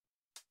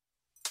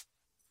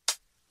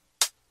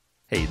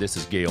Hey, this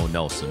is Gale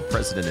Nelson,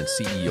 President and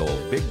CEO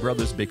of Big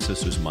Brothers Big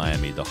Sisters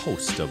Miami, the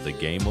host of The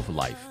Game of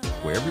Life,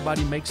 where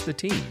everybody makes the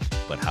team,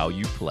 but how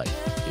you play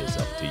is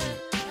up to you.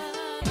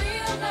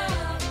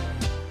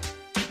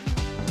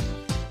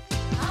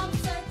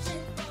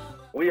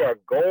 We are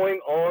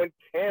going on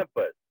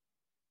campus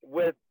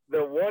with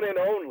the one and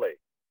only,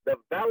 the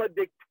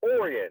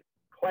valedictorian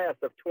class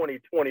of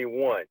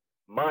 2021,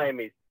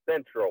 Miami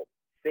Central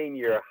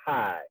Senior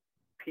High,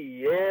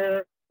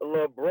 Pierre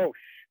Labroche.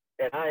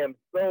 And I am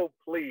so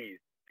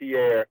pleased,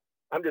 Pierre.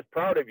 I'm just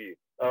proud of you,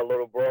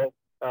 little bro,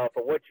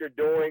 for what you're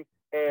doing.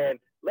 And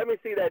let me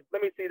see that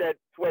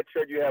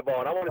sweatshirt you have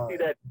on. I want to see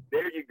that.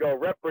 There you go.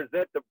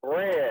 Represent the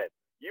brand.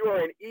 You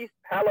are in East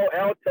Palo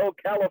Alto,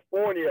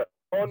 California.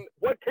 On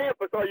what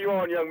campus are you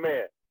on, young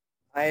man?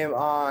 I am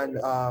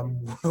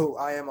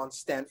on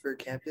Stanford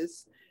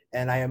campus,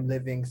 and I am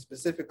living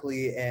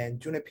specifically in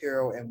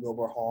Junipero and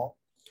Wilbur Hall,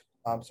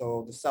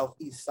 so the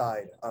southeast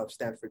side of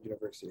Stanford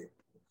University.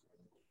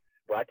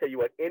 Well, I tell you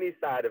what, any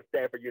side of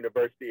Stanford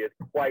University is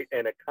quite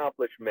an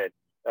accomplishment,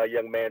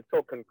 young man.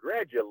 So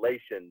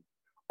congratulations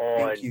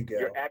on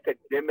your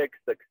academic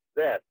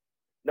success.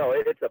 No,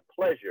 it's a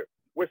pleasure.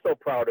 We're so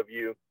proud of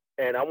you.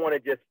 And I want to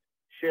just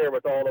share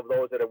with all of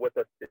those that are with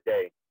us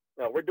today.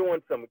 We're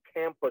doing some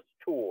campus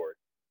tours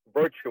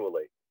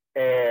virtually,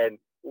 and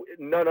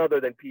none other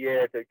than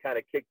Pierre to kind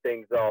of kick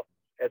things off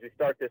as we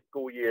start this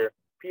school year.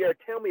 Pierre,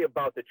 tell me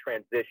about the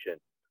transition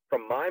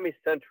from Miami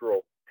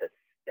Central to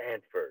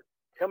Stanford.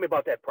 Tell me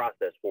about that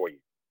process for you.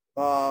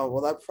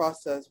 Well, that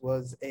process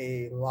was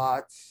a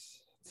lot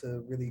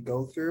to really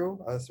go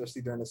through,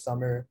 especially during the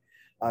summer,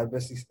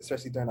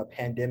 especially during a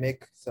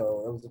pandemic.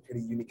 So it was a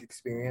pretty unique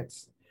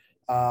experience.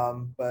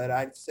 But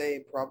I'd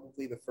say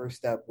probably the first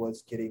step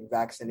was getting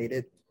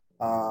vaccinated.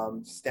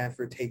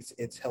 Stanford takes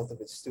its health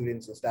of its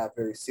students and staff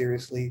very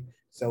seriously.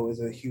 So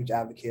is a huge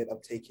advocate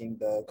of taking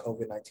the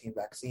COVID-19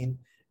 vaccine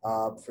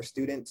for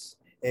students.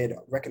 It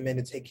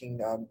recommended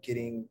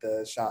getting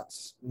the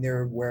shots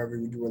near wherever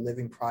you were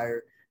living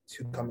prior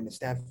to coming to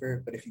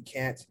Stanford. But if you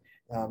can't,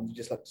 you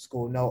just let the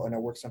school know, and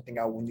I'll work something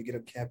out when you get to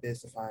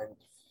campus to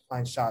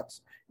find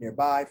shots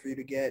nearby for you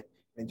to get,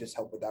 and just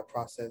help with that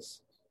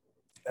process,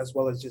 as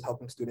well as just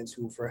helping students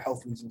who, for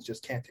health reasons,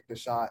 just can't take the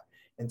shot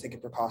and taking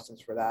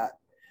precautions for that.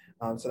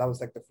 So that was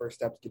like the first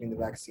step, getting the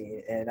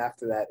vaccine. And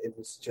after that, it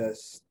was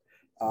just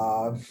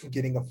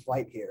getting a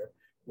flight here,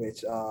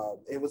 which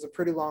it was a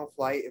pretty long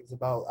flight. It was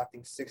about, I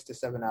think, 6 to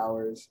 7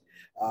 hours.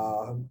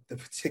 The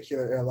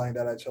particular airline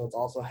that I chose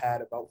also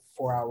had about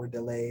 4-hour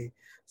delay.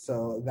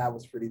 So that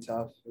was pretty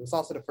tough. It was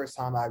also the first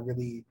time I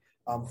really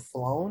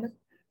flown.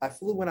 I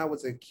flew when I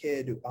was a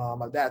kid.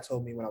 My dad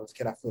told me when I was a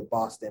kid I flew to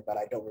Boston, but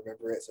I don't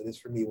remember it. So this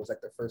for me was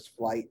like the first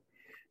flight.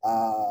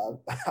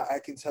 I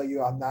can tell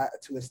you I'm not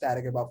too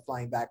ecstatic about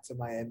flying back to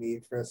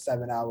Miami for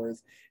 7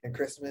 hours and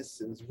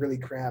Christmas. It was really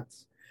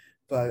cramped.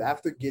 But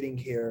after getting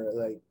here,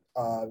 it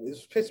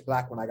was pitch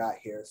black when I got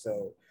here.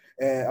 So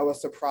I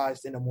was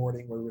surprised in the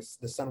morning where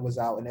the sun was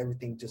out and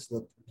everything just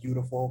looked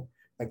beautiful.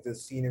 Like the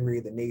scenery,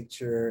 the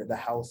nature, the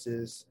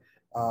houses.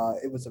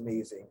 It was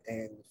amazing.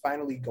 And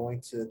finally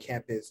going to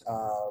campus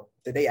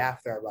the day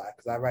after I arrived,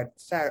 because I arrived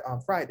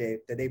on Friday,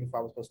 the day before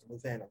I was supposed to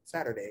move in on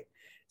Saturday.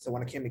 So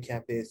when I came to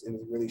campus, it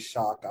was really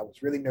shocked. I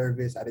was really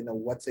nervous. I didn't know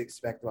what to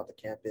expect about the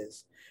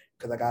campus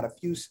because I got a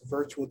few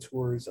virtual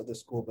tours of the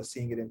school, but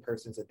seeing it in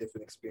person is a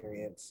different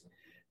experience.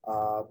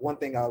 One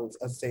thing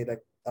I'd say that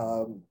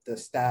the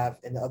staff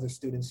and the other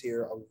students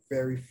here are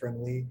very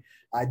friendly.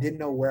 I didn't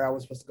know where I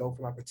was supposed to go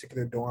for my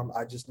particular dorm.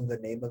 I just knew the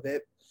name of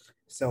it.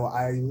 So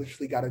I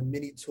literally got a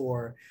mini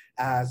tour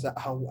as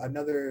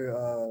another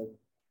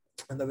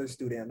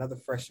student, another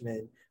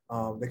freshman.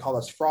 They call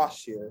us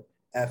Frosh here,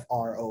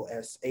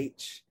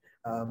 Frosh,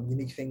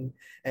 unique thing.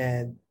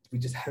 And we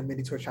just had a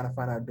mini tour trying to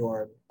find our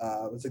dorm.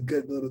 It was a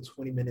good little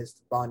 20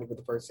 minutes bonding with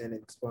the person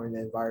and exploring the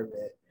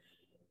environment.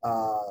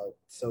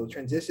 So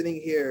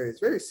transitioning here is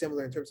very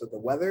similar in terms of the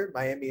weather.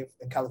 Miami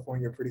and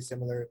California are pretty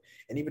similar.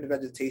 And even the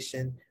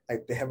vegetation,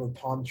 like they have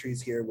palm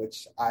trees here,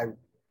 which I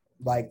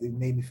like. It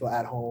made me feel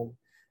at home.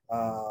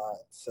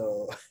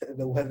 So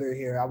the weather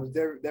here, I was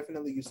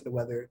definitely used to the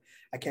weather.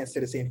 I can't say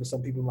the same for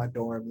some people in my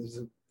dorm.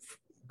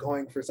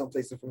 Going for some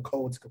places from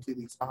cold to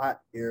completely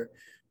hot here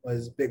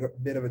was a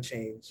bit of a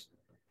change.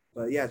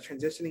 But yeah,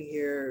 transitioning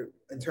here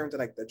in terms of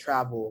like the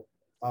travel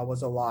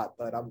was a lot,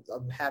 but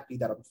I'm happy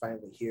that I'm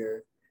finally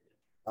here.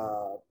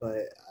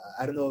 But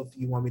I don't know if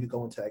you want me to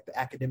go into like the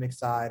academic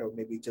side or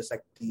maybe just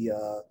like the,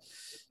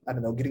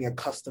 getting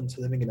accustomed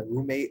to living in a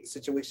roommate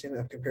situation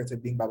compared to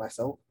being by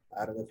myself.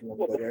 I don't know if you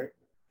want to go there.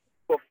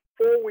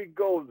 Before we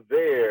go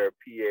there,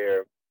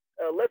 Pierre,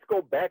 let's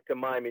go back to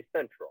Miami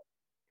Central.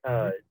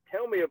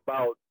 Tell me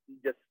about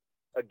just,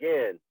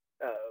 again,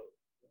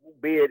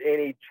 be it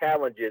any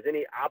challenges,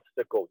 any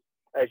obstacles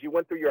as you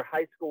went through your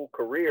high school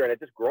career and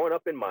just growing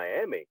up in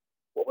Miami.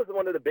 What was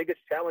one of the biggest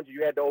challenges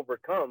you had to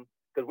overcome?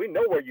 Because we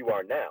know where you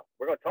are now.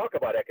 We're going to talk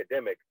about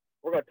academics.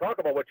 We're going to talk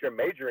about what you're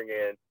majoring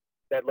in,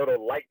 that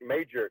little light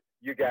major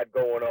you got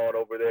going on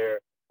over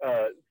there.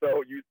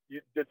 So you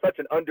did such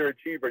an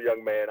underachiever,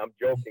 young man. I'm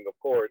joking, of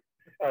course.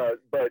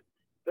 But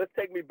let's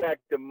take me back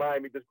to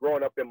Miami, just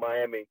growing up in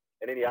Miami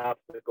and any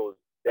obstacles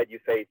that you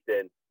faced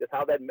and just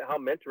how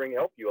mentoring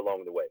helped you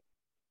along the way.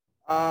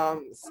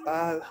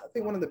 I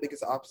think one of the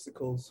biggest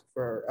obstacles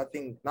for, I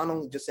think, not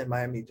only just in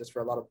Miami, just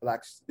for a lot of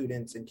Black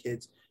students and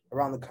kids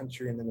around the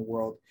country and in the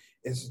world,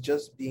 is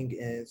just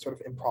being sort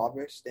of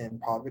impoverished and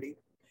poverty.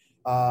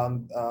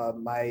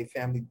 My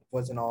family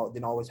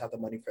didn't always have the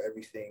money for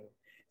everything,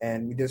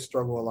 and we did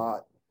struggle a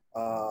lot,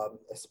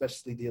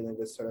 especially dealing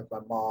with sort of my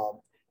mom,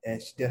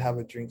 and she did have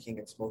a drinking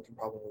and smoking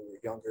problem when we were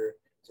younger.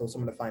 So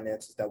some of the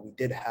finances that we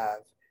did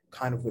have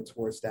kind of went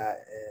towards that,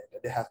 and I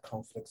did have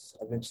conflicts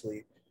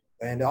eventually.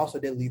 And it also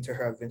did lead to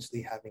her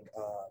eventually having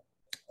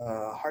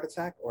a heart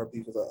attack, or I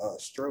believe it was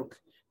a stroke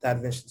that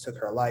eventually took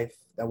her life.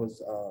 That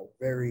was a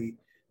very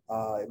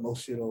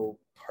emotional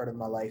part of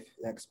my life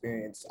and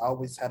experience. I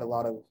always had a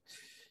lot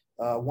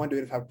of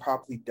wondered if I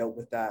properly dealt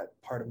with that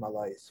part of my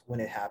life when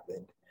it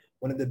happened.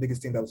 One of the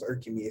biggest things that was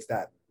irking me is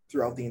that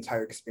throughout the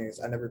entire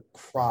experience, I never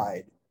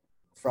cried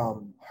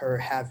from her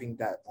having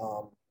that,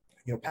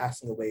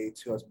 passing away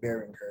to us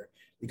burying her.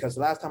 Because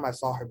the last time I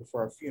saw her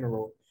before her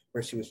funeral,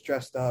 where she was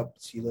dressed up,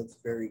 she looked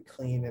very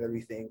clean and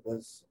everything,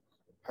 was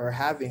her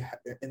having,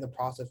 in the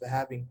process of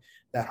having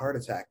that heart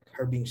attack,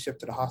 her being shipped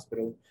to the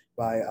hospital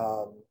by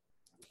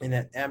in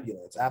an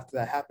ambulance. After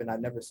that happened, I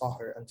never saw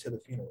her until the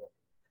funeral.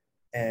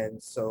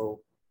 And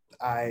so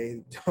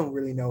I don't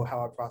really know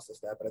how I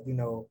processed that, but I do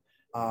know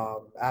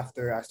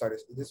after I started,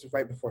 this was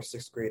right before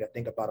sixth grade, I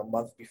think about a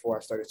month before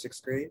I started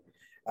sixth grade.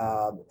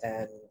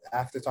 And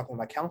after talking to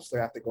my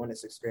counselor, after going to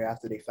sixth grade,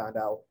 after they found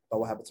out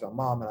about what happened to my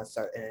mom, and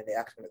they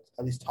asked me to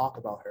at least talk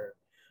about her,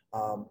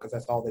 because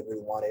that's all they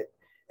really wanted.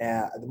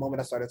 And at the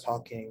moment I started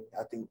talking,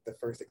 I think the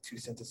first 2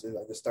 sentences,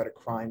 I just started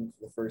crying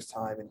for the first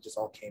time, and it just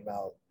all came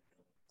out.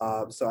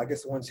 So I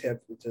guess one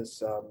tip,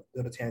 just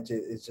little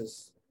tangent, is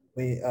just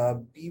be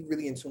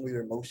really in tune with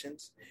your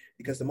emotions,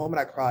 because the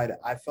moment I cried,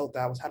 I felt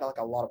that I had like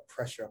a lot of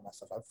pressure on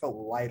myself. I felt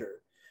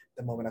lighter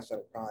the moment I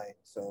started crying.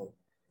 So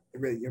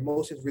your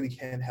emotions really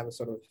can have a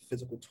sort of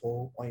physical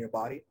toll on your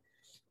body.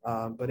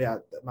 But yeah,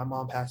 my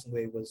mom passing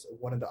away was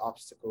one of the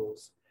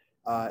obstacles.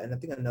 And I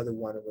think another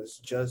one was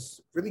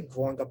just really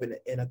growing up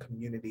in a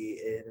community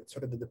and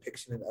sort of the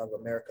depiction of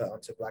America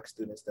onto Black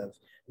students of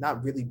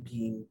not really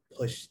being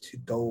pushed to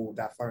go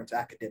that far into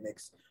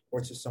academics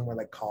or to somewhere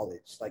like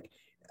college. Like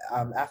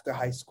after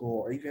high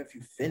school, or even if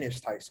you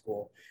finished high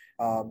school,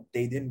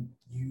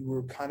 you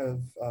were kind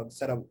of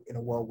set up in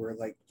a world where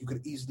like you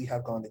could easily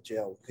have gone to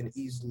jail. You could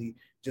easily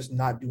just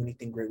not do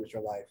anything great with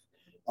your life.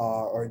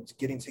 Or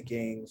get into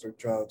gangs or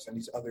drugs and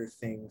these other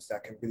things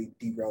that can really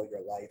derail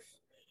your life.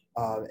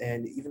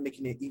 And even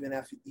making it, even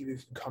if you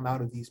come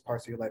out of these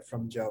parts of your life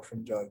from jail,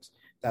 from drugs,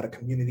 that a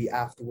community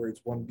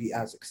afterwards won't be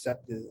as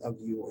accepted of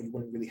you, or you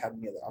wouldn't really have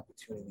any other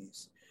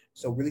opportunities.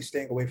 So really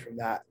staying away from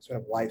that sort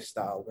of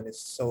lifestyle when it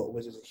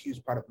was a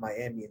huge part of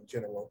Miami in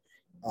general,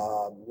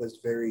 was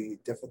very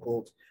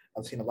difficult.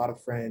 I've seen a lot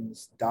of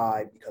friends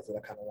die because of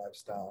that kind of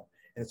lifestyle.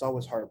 And it's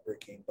always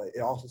heartbreaking, but it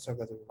also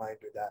serves as a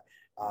reminder that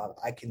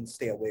I can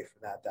stay away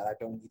from that I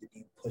don't need to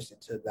be pushed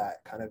into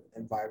that kind of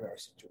environment or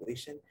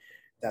situation,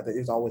 that there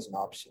is always an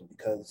option,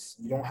 because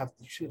you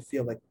shouldn't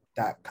feel like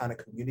that kind of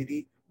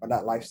community or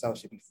that lifestyle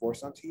should be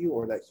forced onto you,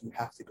 or that you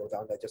have to go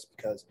down that just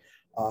because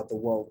the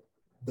world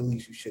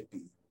believes you should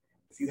be.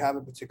 If you have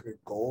a particular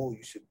goal,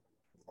 you should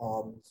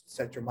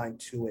set your mind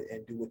to it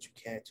and do what you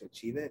can to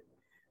achieve it.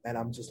 And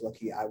I'm just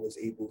lucky I was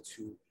able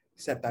to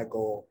set that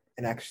goal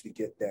and actually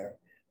get there.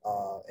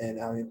 And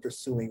I'm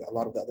pursuing a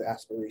lot of the other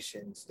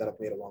aspirations that I've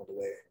made along the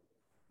way.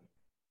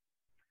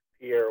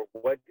 Pierre,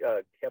 what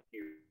kept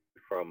you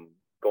from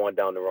going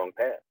down the wrong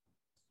path?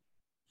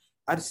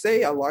 I'd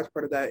say a large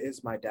part of that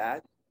is my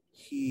dad.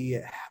 He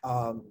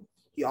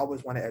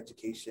always wanted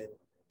education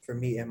for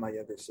me and my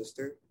younger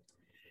sister,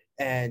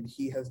 and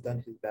he has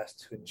done his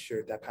best to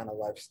ensure that kind of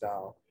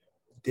lifestyle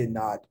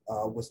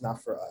was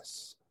not for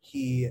us.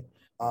 He,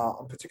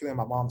 particularly on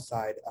my mom's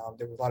side,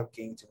 there was a lot of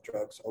gangs and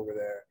drugs over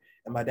there,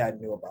 and my dad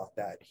knew about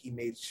that. He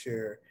made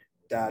sure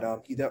that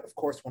he, of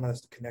course, wanted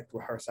us to connect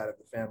with her side of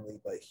the family,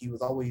 but he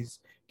was always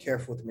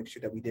careful to make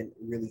sure that we didn't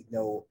really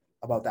know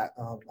about that.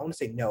 I want to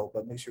say no,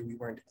 but make sure we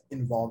weren't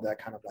involved in that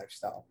kind of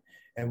lifestyle.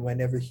 And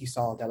whenever he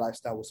saw that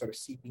lifestyle was sort of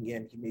seeping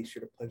in, he made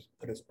sure to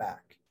put us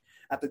back.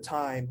 At the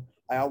time,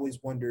 I always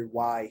wondered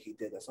why he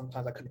did that.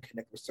 Sometimes I couldn't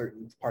connect with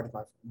certain part of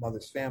my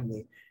mother's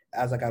family.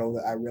 As I got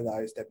older, I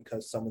realized that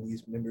because some of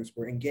these members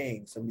were in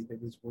gangs, some of these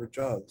members were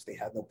drugs, they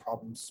had no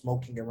problem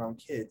smoking around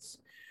kids.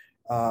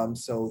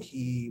 So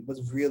he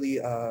was really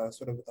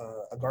sort of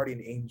a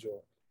guardian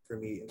angel for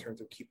me in terms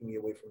of keeping me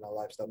away from that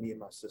lifestyle, me and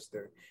my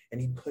sister. And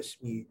he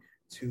pushed me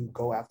to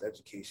go after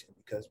education,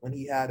 because when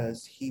he had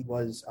us, he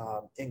was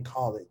in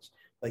college,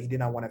 but he did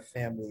not want a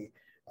family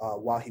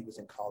while he was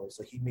in college.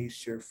 So he made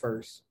sure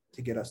first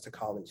to get us to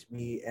college,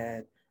 me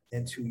and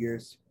in 2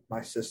 years,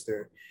 my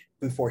sister,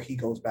 before he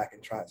goes back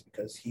and tries,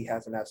 because he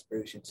has an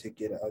aspiration to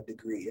get a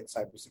degree in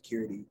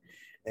cybersecurity.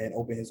 and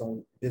open his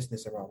own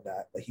business around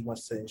that. But he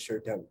wants to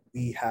ensure that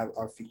we have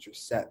our future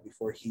set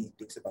before he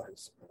thinks about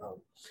his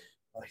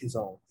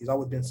own. He's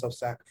always been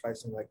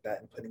self-sacrificing like that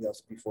and putting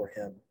us before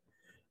him.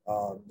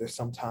 There's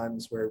some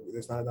times where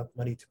there's not enough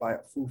money to buy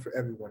food for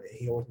everyone, and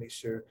he always makes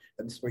sure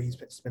that this is where he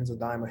spends a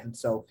dime on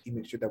himself. He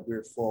makes sure that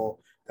we're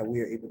full, that we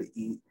are able to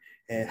eat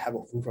and have a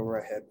roof over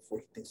our head before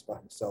he thinks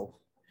about himself.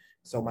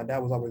 So my dad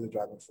was always the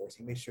driving force.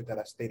 He made sure that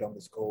I stayed on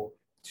this goal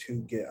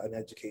to get an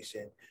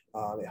education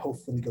and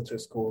hopefully go to a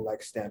school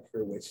like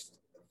Stanford, which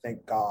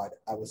thank God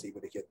I was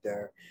able to get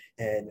there.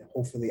 And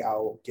hopefully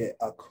I'll get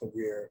a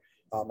career,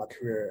 my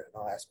career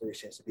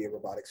aspirations to be a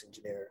robotics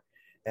engineer.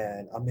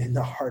 And I'm in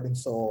the heart and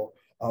soul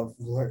of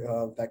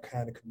that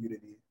kind of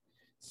community.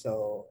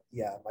 So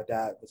yeah, my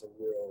dad was a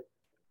real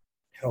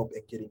help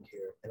in getting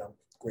here, and I'm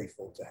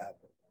grateful to have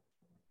him.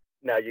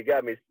 Now you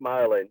got me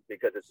smiling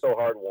because it's so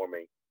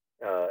heartwarming,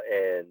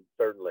 and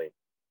certainly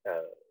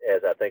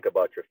as I think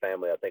about your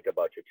family, I think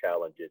about your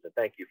challenges, and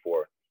thank you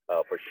for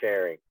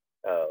sharing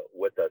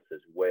with us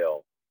as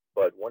well.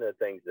 But one of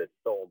the things that's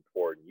so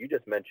important, you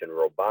just mentioned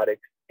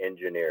robotics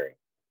engineering.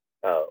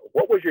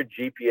 What was your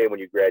GPA when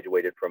you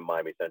graduated from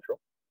Miami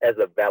Central as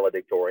a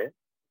valedictorian?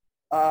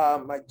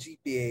 My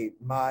GPA,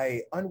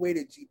 my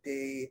unweighted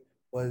GPA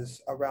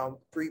was around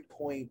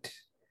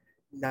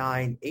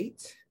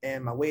 3.98,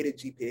 and my weighted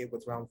GPA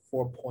was around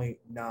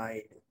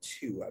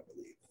 4.92, I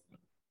believe.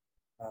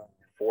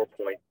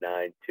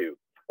 4.92.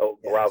 Oh,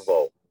 yes.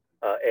 Bravo.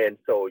 And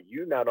so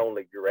you not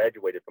only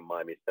graduated from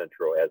Miami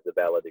Central as the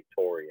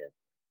valedictorian,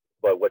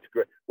 but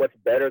what's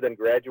better than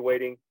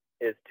graduating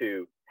is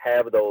to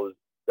have those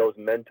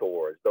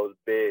mentors, those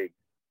bigs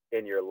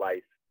in your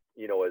life,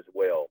 as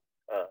well.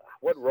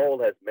 What role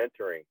has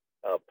mentoring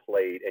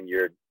played in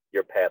your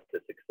path to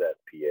success,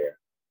 Pierre?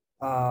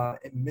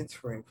 In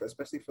mentoring,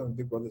 especially from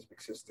Big Brother's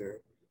Big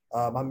Sister,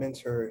 my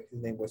mentor,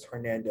 his name was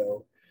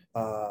Hernando.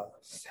 I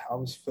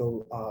always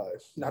feel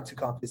not too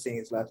confident saying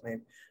his last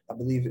name. I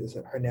believe it was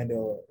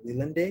Hernando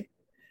Lilende.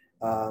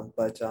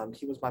 But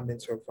he was my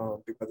mentor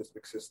from Big Brother's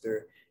Big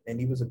Sister, and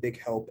he was a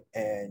big help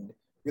and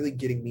really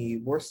getting me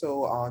more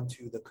so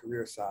onto the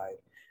career side,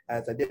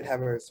 as I did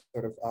have a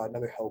sort of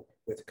another help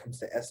when it comes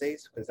to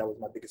essays, because that was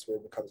my biggest worry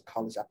because of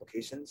college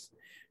applications.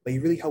 But he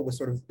really helped with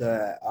sort of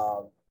the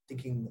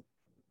thinking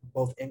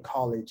both in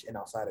college and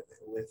outside of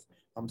it, with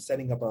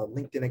setting up a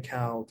LinkedIn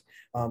account,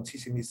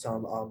 teaching me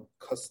some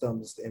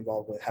customs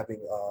involved with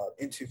having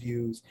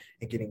interviews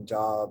and getting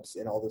jobs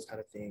and all those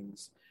kind of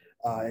things.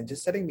 And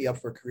just setting me up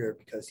for a career,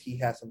 because he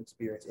has some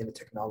experience in the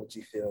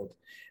technology field.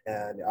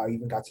 And I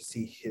even got to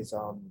see his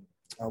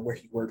where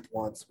he worked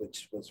once,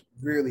 which was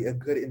really a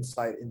good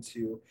insight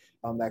into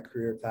that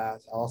career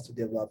path. I also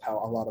did love how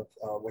a lot of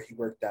where he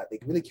worked at, they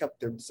really kept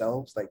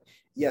themselves. Like,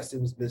 yes, it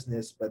was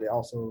business, but it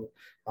also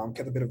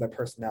kept a bit of that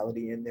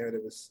personality in there.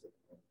 There was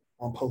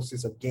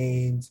posters of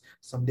games,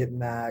 some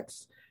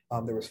knickknacks.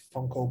 There was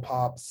Funko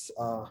Pops.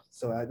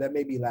 So that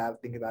made me laugh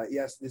thinking about,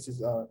 yes, this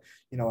is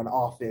an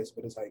office,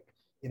 but it's like,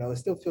 it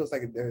still feels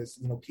like there's,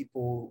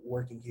 people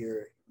working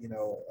here,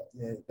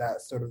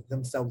 that sort of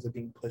themselves are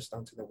being pushed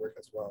onto their work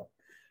as well.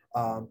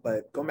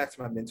 But going back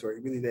to my mentor,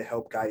 he really did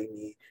help guiding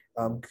me,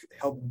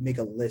 help make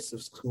a list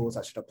of schools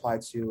I should apply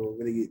to,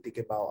 really think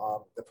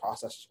about the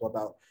process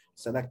about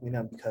selecting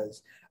them,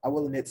 because I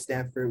will admit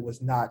Stanford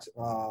was not,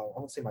 I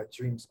won't say my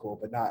dream school,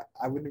 but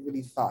I wouldn't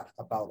really thought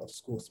about a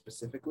school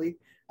specifically.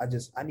 I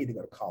need to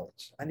go to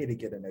college. I need to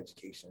get an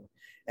education.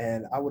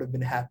 And I would have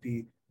been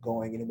happy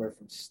going anywhere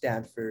from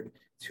Stanford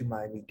to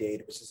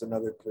Miami-Dade, which is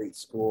another great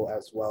school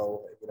as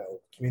well.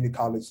 Community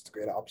college is a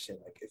great option.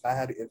 Like if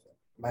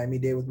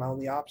Miami-Dade was my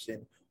only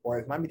option, or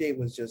if Miami-Dade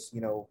was just,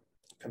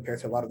 compared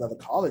to a lot of other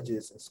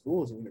colleges and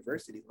schools and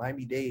universities,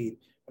 Miami-Dade,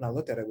 when I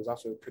looked at it, was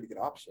also a pretty good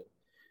option.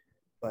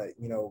 But,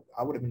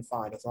 I would have been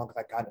fine as long as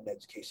I got an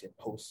education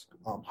post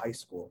high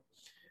school.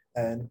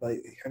 But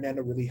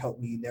Hernando really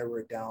helped me narrow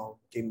it down,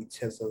 gave me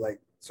tips of like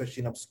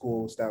searching up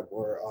schools that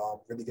were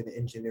really good at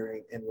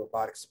engineering and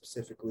robotics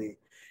specifically.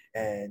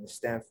 And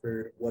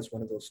Stanford was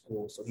one of those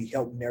schools. So he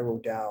helped narrow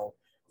down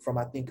from,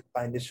 I think,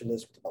 my initial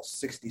list with about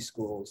 60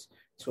 schools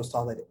to a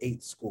solid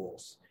 8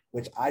 schools,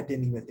 which I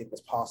didn't even think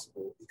was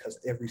possible, because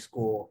every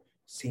school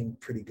seemed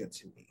pretty good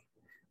to me.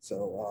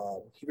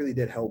 So he really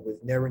did help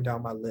with narrowing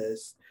down my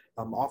list,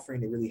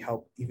 offering to really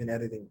help even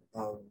editing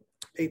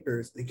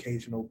papers, the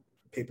occasional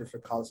paper for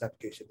college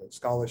applications and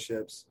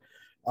scholarships,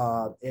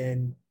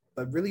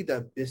 but really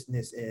the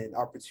business and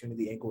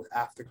opportunity angles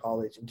after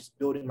college and just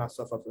building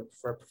myself up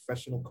for a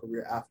professional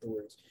career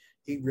afterwards.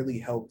 He really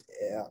helped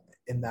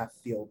in that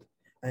field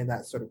and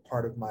that sort of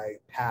part of my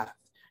path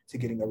to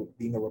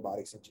being a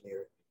robotics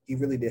engineer. He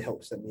really did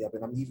help set me up,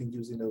 and I'm even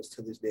using those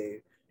to this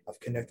day. I've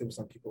connected with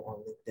some people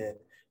on LinkedIn,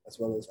 as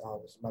well as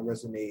my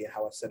resume and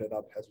how I set it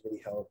up has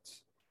really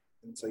helped.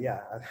 And so,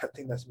 yeah, I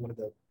think that's one of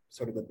the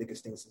sort of the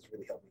biggest things that's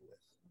really helped me with.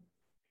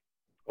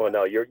 Well,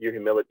 no, your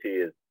humility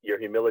is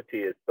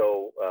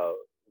so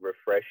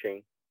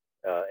refreshing,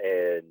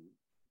 and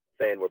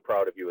saying we're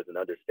proud of you is an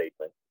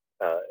understatement.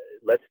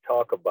 Let's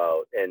talk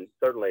about, and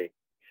certainly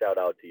shout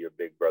out to your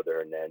big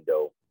brother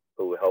Hernando.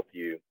 who help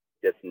you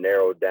just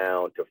narrow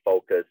down to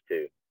focus,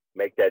 to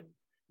make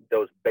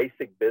those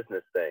basic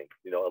business things,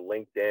 a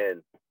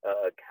LinkedIn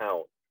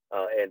account,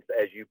 and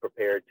as you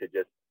prepare to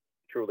just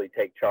truly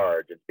take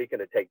charge. And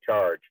speaking of take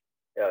charge,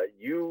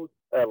 you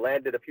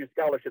landed a few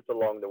scholarships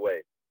along the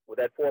way with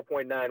that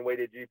 4.9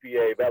 weighted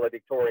GPA,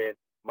 valedictorian,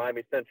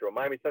 Miami Central.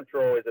 Miami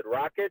Central, is it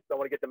Rockets? I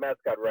want to get the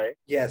mascot right.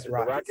 Yes,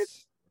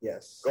 Rockets.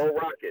 Yes. Go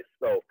Rockets.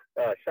 So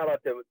shout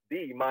out to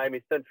the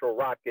Miami Central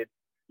Rockets,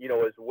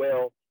 as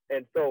well.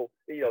 And so,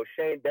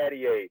 Shane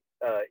Battier,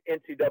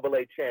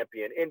 NCAA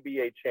champion,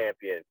 NBA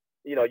champion.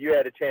 You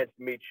had a chance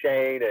to meet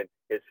Shane and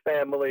his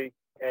family.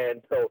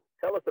 And so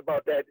tell us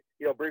about that,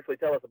 briefly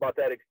tell us about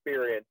that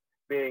experience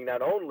being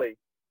not only,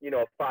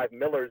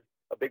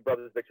 a Big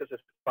Brothers Big Sisters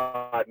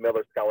 5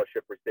 Miller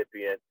scholarship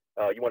recipient.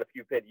 You won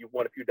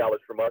a few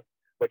dollars from us,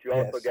 but you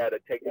also got a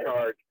Take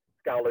Charge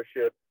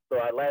scholarship. So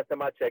last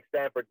time I checked,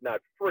 Stanford's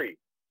not free.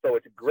 So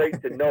it's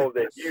great to know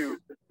that you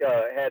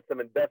had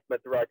some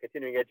investment through our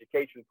continuing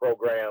education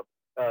program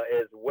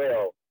as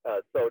well.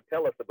 So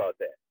tell us about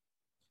that.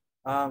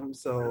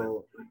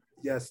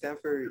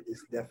 Stanford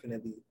is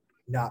definitely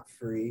not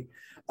free.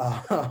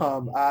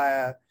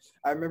 I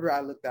remember I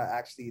looked at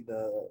actually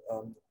the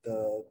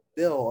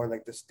bill, or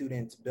like the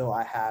student bill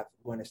I have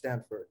going to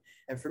Stanford.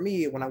 And for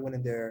me, when I went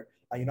in there,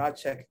 I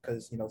check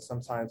because,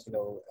 sometimes,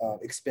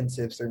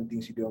 expensive certain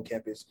things you do on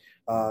campus.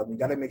 You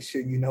got to make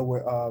sure you know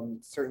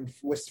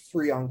what's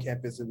free on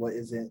campus and what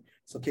isn't.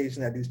 So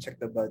occasionally I do check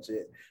the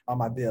budget on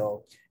my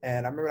bill.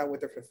 And I remember I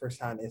went there for the first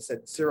time, it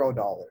said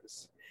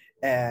 $0.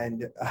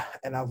 And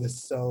I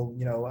was so,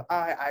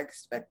 I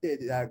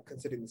expected,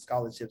 considering the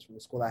scholarships from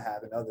the school I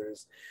have and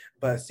others,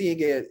 but seeing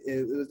it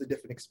was a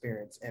different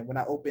experience. And when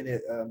I opened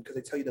it, because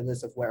they tell you the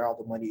list of where all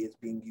the money is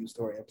being used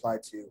or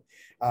applied to,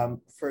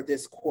 for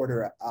this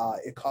quarter,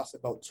 it costs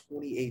about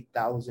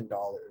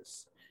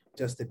 $28,000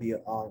 just to be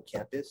on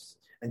campus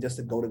and just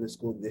to go to the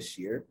school this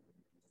year.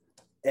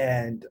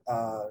 And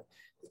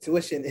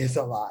tuition is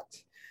a lot.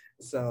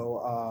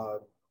 So,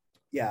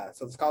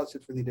 so the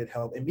scholarships really did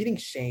help. And meeting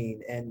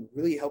Shane and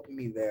really helping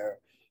me there.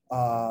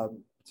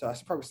 So I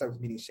should probably start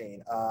with meeting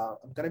Shane.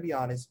 I'm going to be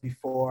honest,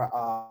 before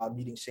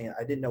meeting Shane,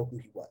 I didn't know who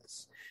he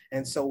was.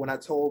 And so when I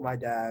told my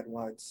dad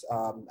once,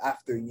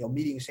 after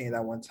meeting Shane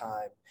that one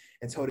time,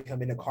 and told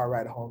him in the car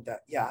ride home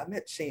that, I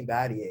met Shane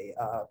Battier.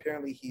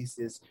 Apparently he's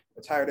this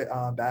retired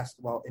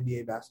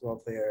NBA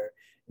basketball player,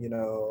 and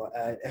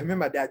I remember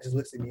my dad just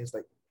looked at me and was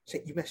like,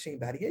 you met Shane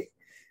Battier?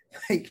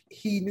 Like,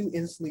 he knew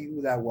instantly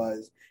who that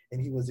was, and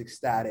he was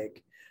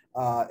ecstatic.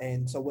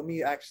 And so when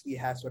we actually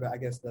had sort of, I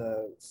guess,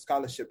 the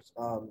scholarship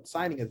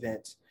signing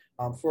event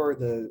for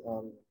the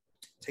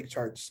Take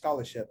Charge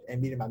scholarship,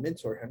 and meeting my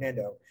mentor,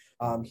 Hernando,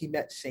 he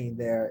met Shane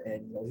there,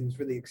 and he was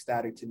really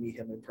ecstatic to meet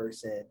him in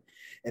person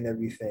and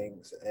everything.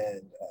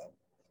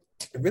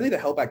 And really the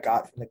help I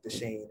got from like the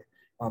Shane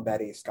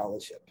Battier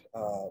scholarship.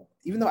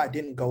 Even though I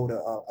didn't go to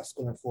a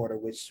school in Florida,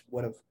 which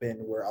would have been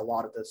where a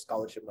lot of the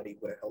scholarship money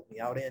would have helped me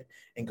out in,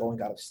 and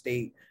going out of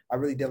state, I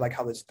really did like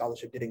how the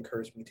scholarship did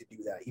encourage me to do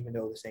that, even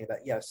though it was saying that,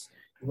 yes,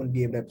 you wouldn't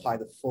be able to apply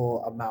the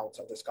full amount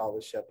of the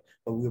scholarship,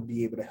 but we'll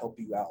be able to help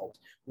you out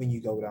when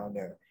you go down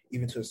there,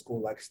 even to a school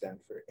like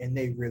Stanford. And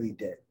they really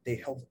did. They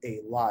helped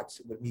a lot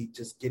with me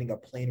just getting a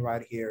plane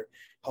ride here,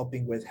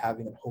 helping with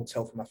having a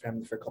hotel for my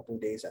family for a couple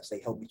of days as they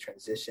helped me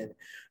transition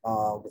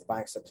with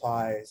buying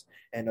supplies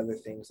and other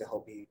things that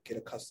help me get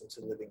accustomed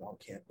to living on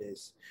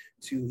campus,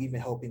 to even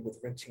helping with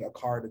renting a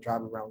car to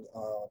drive around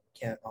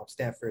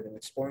Stanford and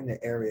exploring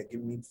the area,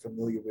 getting me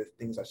familiar with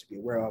things I should be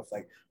aware of,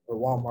 like where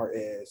Walmart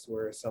is,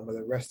 where some of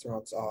the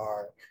restaurants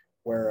are,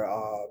 where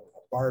a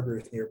barber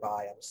is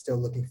nearby. I'm still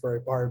looking for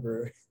a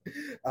barber.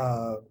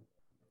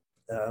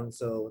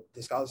 So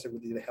the scholarship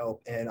really did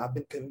help, and I've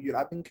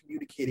been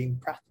communicating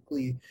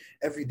practically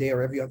every day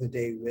or every other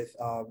day with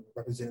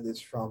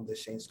representatives from the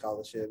Shane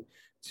Scholarship,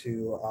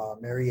 to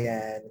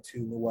Marianne, to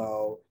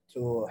Noel,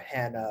 to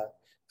Hannah,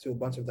 to a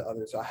bunch of the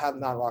others. So I have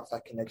not lost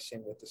that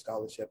connection with the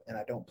scholarship, and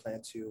I don't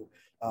plan to.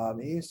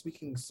 And even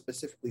speaking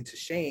specifically to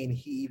Shane,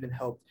 he even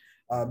helped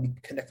me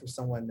connect with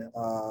someone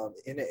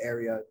in the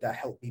area that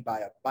helped me buy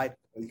a bike,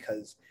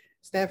 because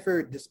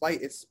Stanford,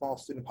 despite its small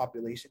student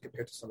population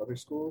compared to some other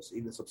schools,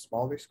 even some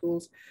smaller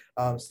schools,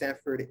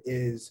 Stanford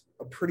is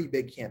a pretty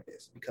big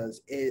campus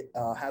because it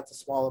has a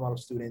small amount of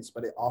students,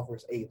 but it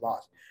offers a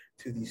lot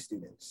to these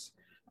students.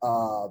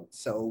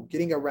 So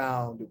getting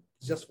around,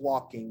 just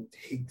walking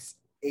takes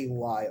a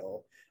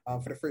while.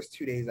 For the first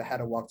 2 days, I had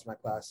to walk to my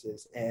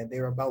classes, and they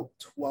were about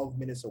 12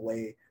 minutes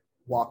away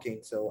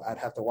walking. So I'd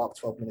have to walk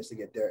 12 minutes to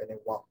get there and then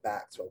walk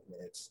back 12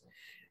 minutes.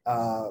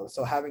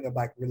 So having a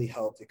bike really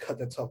helped. It cut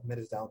the 12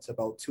 minutes down to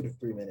about 2 to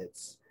 3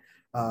 minutes.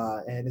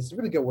 And it's a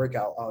really good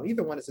workout.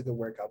 Either one is a good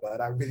workout, but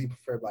I really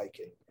prefer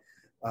biking.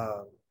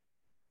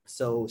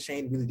 So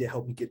Shane really did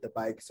help me get the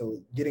bike.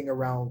 So getting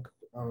around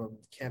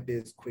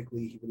campus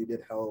quickly, he really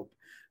did help.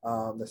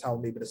 That's how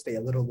I'm able to stay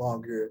a little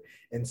longer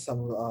in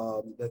some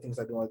of the things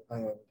I do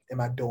in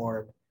my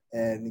dorm,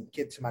 and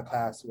get to my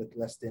class with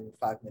less than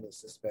 5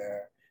 minutes to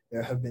spare.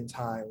 there have been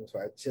times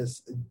where I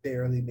just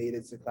barely made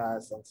it to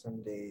class on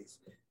some days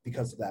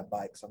because of that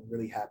bike. So I'm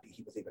really happy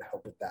he was able to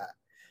help with that.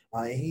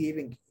 And he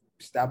even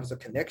established a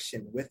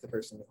connection with the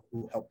person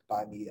who helped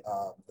buy me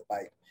the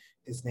bike.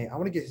 His name, I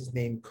want to get his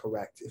name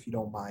correct, if you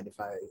don't mind if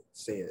I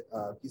say it.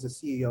 He's a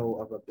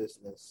CEO of a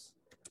business.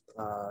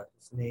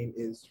 His name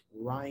is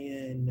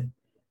Ryan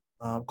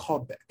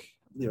Caldbeck.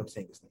 I believe I'm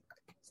saying his name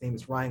right. His name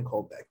is Ryan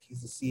Caldbeck.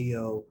 He's the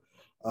CEO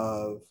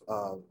of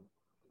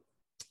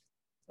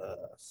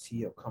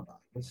CEO. Come on,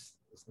 what's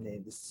his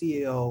name? The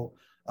CEO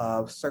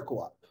of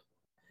Circle Up.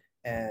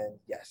 And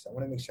yes, I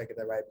want to make sure I get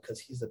that right because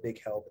he's a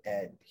big help,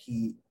 and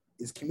he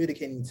is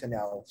communicating to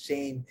now.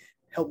 Shane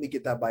helped me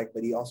get that bike,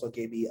 but he also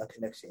gave me a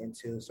connection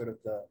into sort of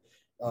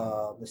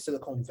the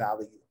Silicon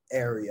Valley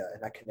area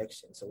and that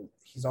connection. So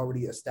he's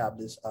already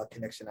established a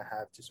connection I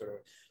have to sort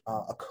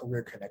of a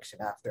career connection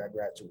after I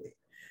graduate.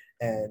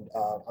 And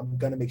I'm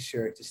going to make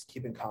sure to just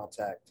keep in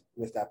contact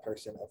with that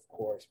person, of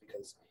course,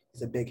 because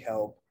he's a big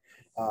help.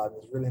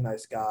 He's a really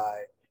nice guy.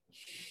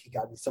 He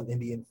got me some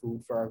Indian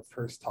food for our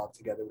first talk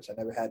together, which I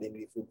never had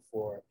Indian food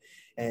before.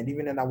 And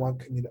even in that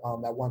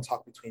one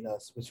talk between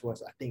us, which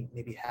was, I think,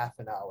 maybe half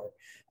an hour,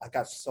 I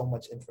got so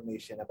much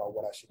information about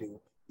what I should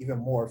do, even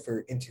more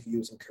for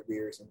interviews and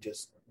careers and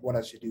just what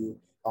I should do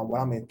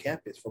when I'm in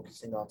campus,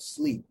 focusing on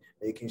sleep,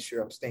 making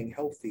sure I'm staying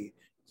healthy,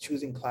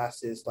 choosing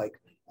classes like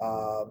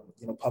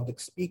public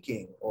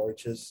speaking or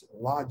just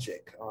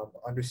logic,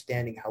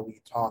 understanding how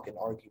we talk and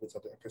argue with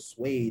other and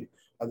persuade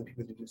other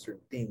people to do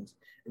certain things,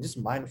 and just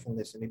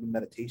mindfulness and maybe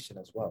meditation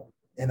as well.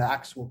 In an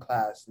actual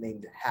class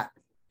named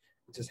Happy,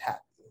 just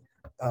Happy,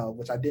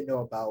 which I didn't know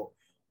about,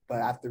 but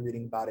after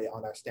reading about it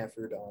on our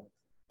Stanford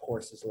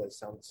courses, it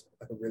sounds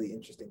like a really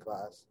interesting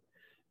class.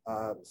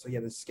 So yeah,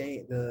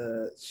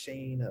 the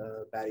Shane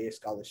Battier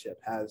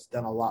Scholarship has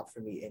done a lot for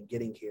me in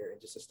getting here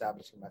and just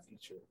establishing my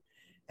future.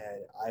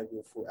 And I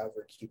will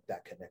forever keep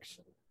that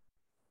connection.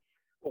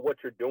 Well, what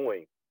you're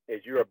doing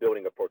is you are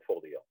building a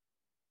portfolio.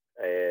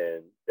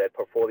 And that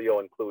portfolio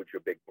includes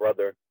your big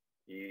brother,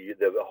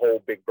 the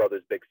whole big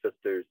brothers, big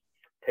sisters,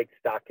 take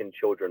stock in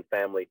children,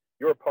 family.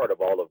 You're a part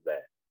of all of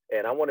that.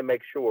 And I want to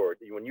make sure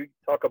when you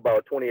talk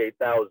about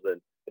 28,000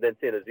 and then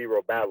seeing a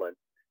zero balance,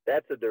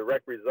 that's a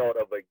direct result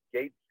of a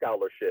GATE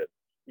scholarship.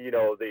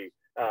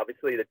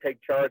 Obviously the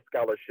Take Charge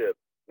scholarship,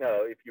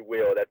 if you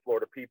will, that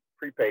Florida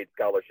prepaid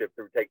scholarship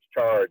through Takes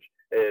Charge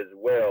as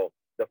well,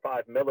 the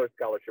 5 Miller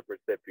scholarship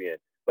recipient.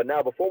 But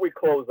now before we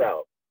close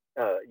out,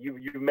 you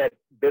met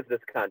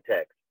business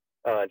contacts,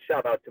 and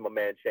shout out to my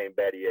man Shane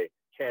Battier,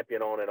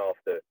 champion on and off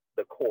the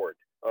court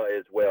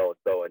as well,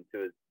 so, and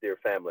to his dear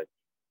family.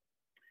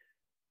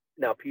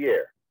 Now,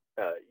 Pierre,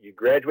 you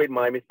graduate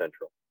Miami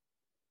Central.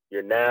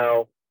 You're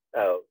now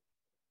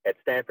at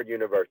Stanford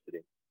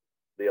University,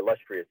 the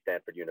illustrious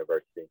Stanford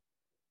University.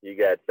 You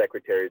got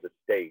secretaries of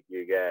state.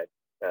 You got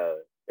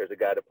there's a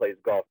guy that plays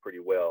golf pretty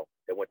well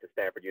that went to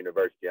Stanford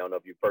University. I don't know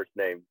if you first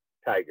named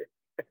Tiger.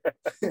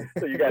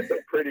 So you got some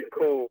pretty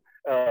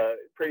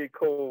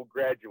cool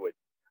graduates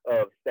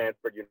of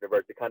Stanford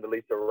University.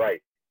 Condoleezza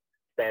Rice,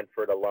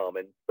 Stanford alum,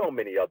 and so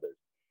many others.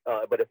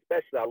 But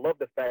especially, I love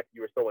the fact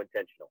you were so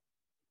intentional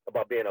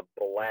about being a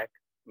Black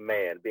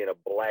man, being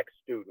a Black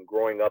student,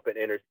 growing up in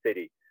inner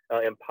city,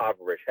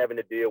 impoverished, having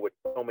to deal with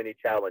so many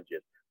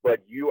challenges. But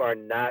you are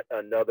not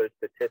another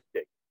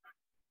statistic.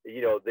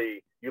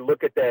 You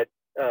look at that,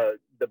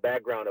 the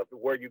background of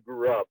where you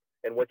grew up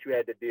and what you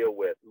had to deal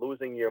with,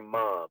 losing your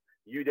mom.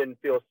 You didn't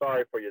feel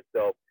sorry for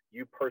yourself.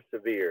 You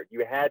persevered.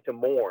 You had to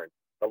mourn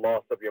the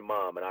loss of your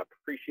mom. And I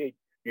appreciate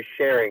you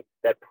sharing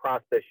that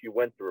process you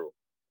went through.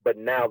 But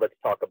now let's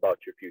talk about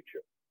your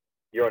future.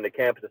 You're on the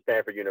campus of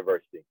Stanford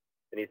University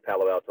in East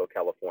Palo Alto,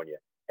 California,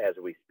 as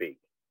we speak.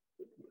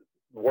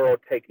 World,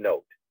 take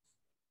note.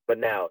 But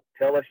now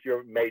tell us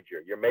your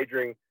major. You're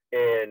majoring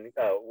in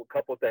a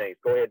couple things.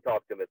 Go ahead and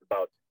talk to us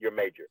about your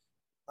major.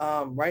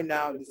 Right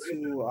now, the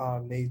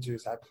two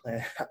majors I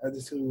plan,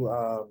 the two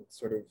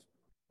sort of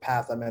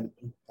paths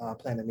I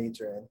plan to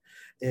major in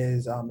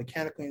is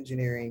mechanical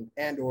engineering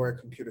and or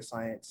computer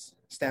science.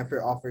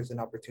 Stanford offers an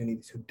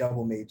opportunity to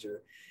double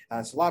major.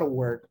 It's a lot of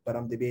work, but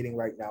I'm debating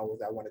right now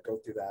whether I want to go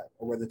through that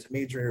or whether to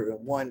major in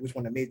one, which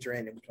one to major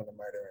in, and which one to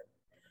minor in.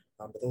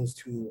 But those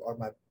two are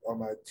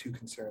my two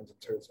concerns in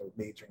terms of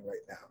majoring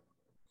right now.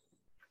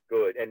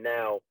 Good. And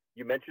now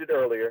you mentioned it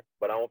earlier,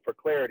 but I want, for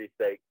clarity's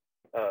sake,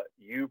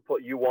 you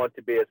want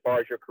to be, as far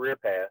as your career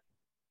path,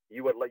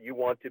 you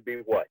want to be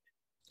what?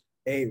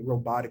 A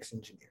robotics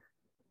engineer.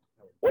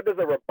 What does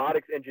a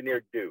robotics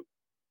engineer do?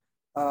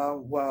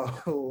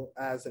 Well,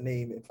 as the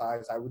name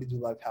implies, I really do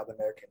love how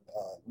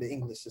the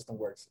English system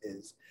works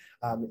is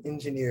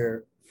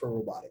engineer for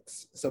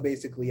robotics. So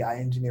basically I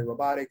engineer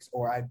robotics,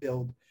 or I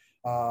build,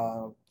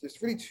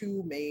 there's really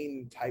two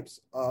main types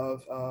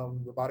of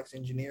robotics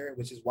engineering,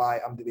 which is why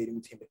I'm debating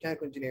between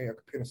mechanical engineering or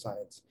computer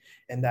science.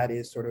 And that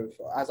is sort of,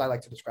 as I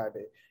like to describe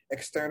it,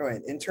 external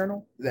and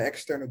internal. The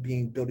external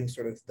being building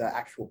sort of the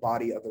actual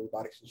body of the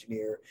robotics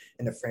engineer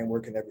and the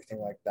framework and everything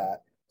like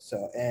that.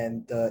 So,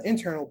 and the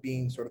internal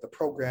being sort of the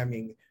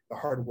programming, the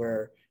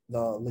hardware,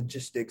 the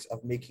logistics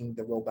of making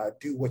the robot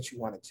do what you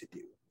want it to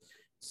do.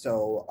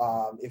 So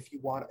if you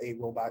want a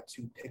robot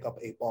to pick up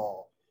a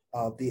ball,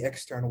 the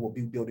external will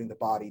be building the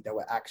body that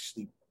will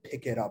actually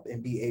pick it up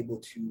and be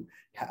able to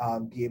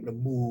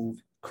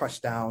move, crush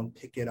down,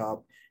 pick it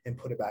up, and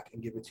put it back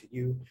and give it to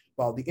you.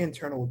 While the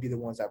internal will be the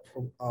ones that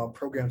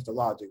programs the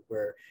logic,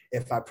 where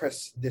if I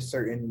press this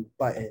certain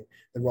button,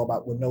 the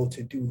robot will know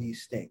to do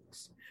these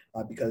things.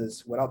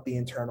 Because without the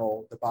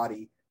internal, the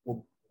body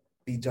will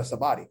be just a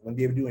body, wouldn't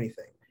be able to do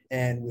anything.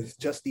 And with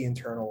just the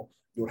internal,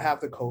 you would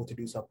have the code to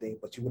do something,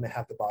 but you wouldn't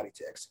have the body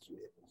to execute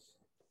it.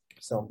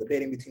 So I'm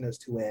debating between those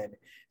two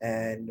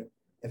and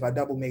if I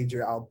double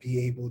major, I'll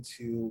be able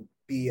to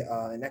be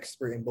an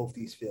expert in both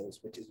these fields,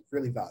 which is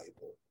really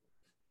valuable.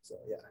 So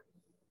yeah.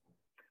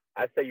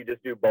 I say you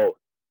just do both.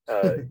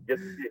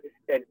 Just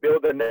and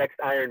build the next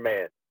Iron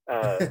Man.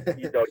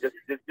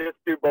 Just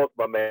do both,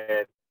 my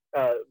man.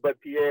 But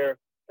Pierre,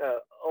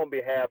 on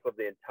behalf of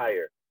the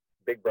entire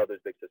Big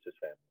Brothers Big Sisters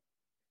family,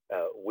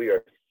 we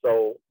are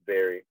so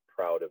very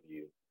proud of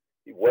you.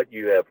 What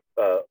you have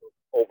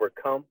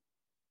overcome,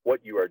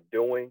 what you are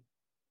doing,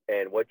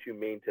 and what you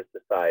mean to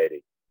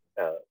society.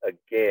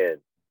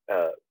 Again,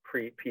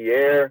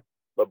 Pierre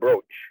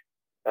Labroche.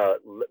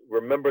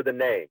 Remember the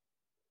name,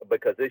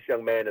 because this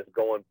young man is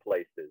going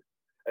places.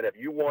 And if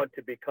you want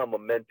to become a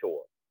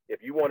mentor,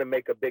 if you want to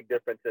make a big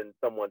difference in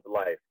someone's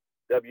life,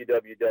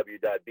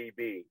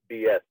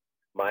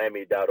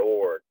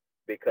 www.bbsmiami.org,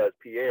 because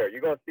Pierre,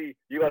 you're going to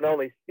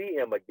only see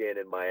him again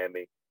in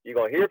Miami. You're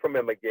going to hear from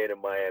him again in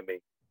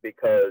Miami,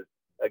 because,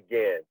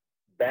 again,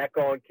 back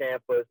on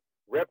campus,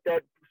 rep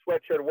that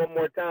sweatshirt one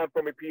more time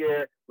for me,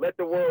 Pierre. Let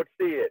the world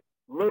see it.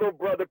 Little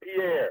brother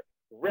Pierre,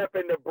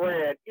 repping the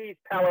brand, East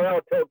Palo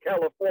Alto,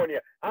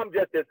 California. I'm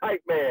just his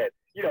hype man.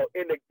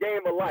 In the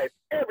game of life,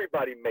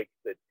 everybody makes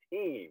the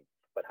team,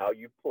 but how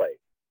you play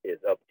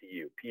is up to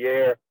you.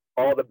 Pierre,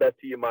 all the best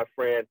to you, my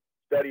friend.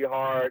 Study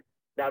hard.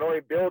 Not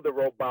only build the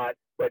robot,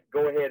 but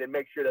go ahead and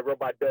make sure the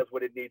robot does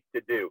what it needs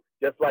to do.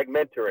 Just like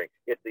mentoring,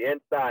 it's the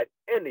inside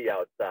and the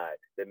outside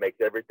that makes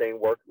everything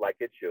work like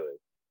it should.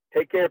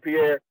 Take care,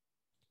 Pierre.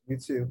 You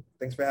too.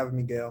 Thanks for having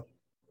me, Gale.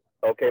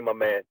 Okay, my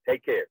man.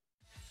 Take care.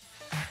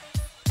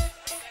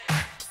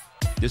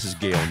 This is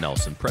Gale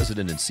Nelson,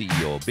 President and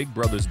CEO of Big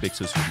Brothers Big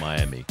Sisters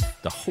Miami,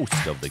 the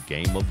host of the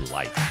Game of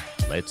Life.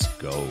 Let's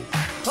go.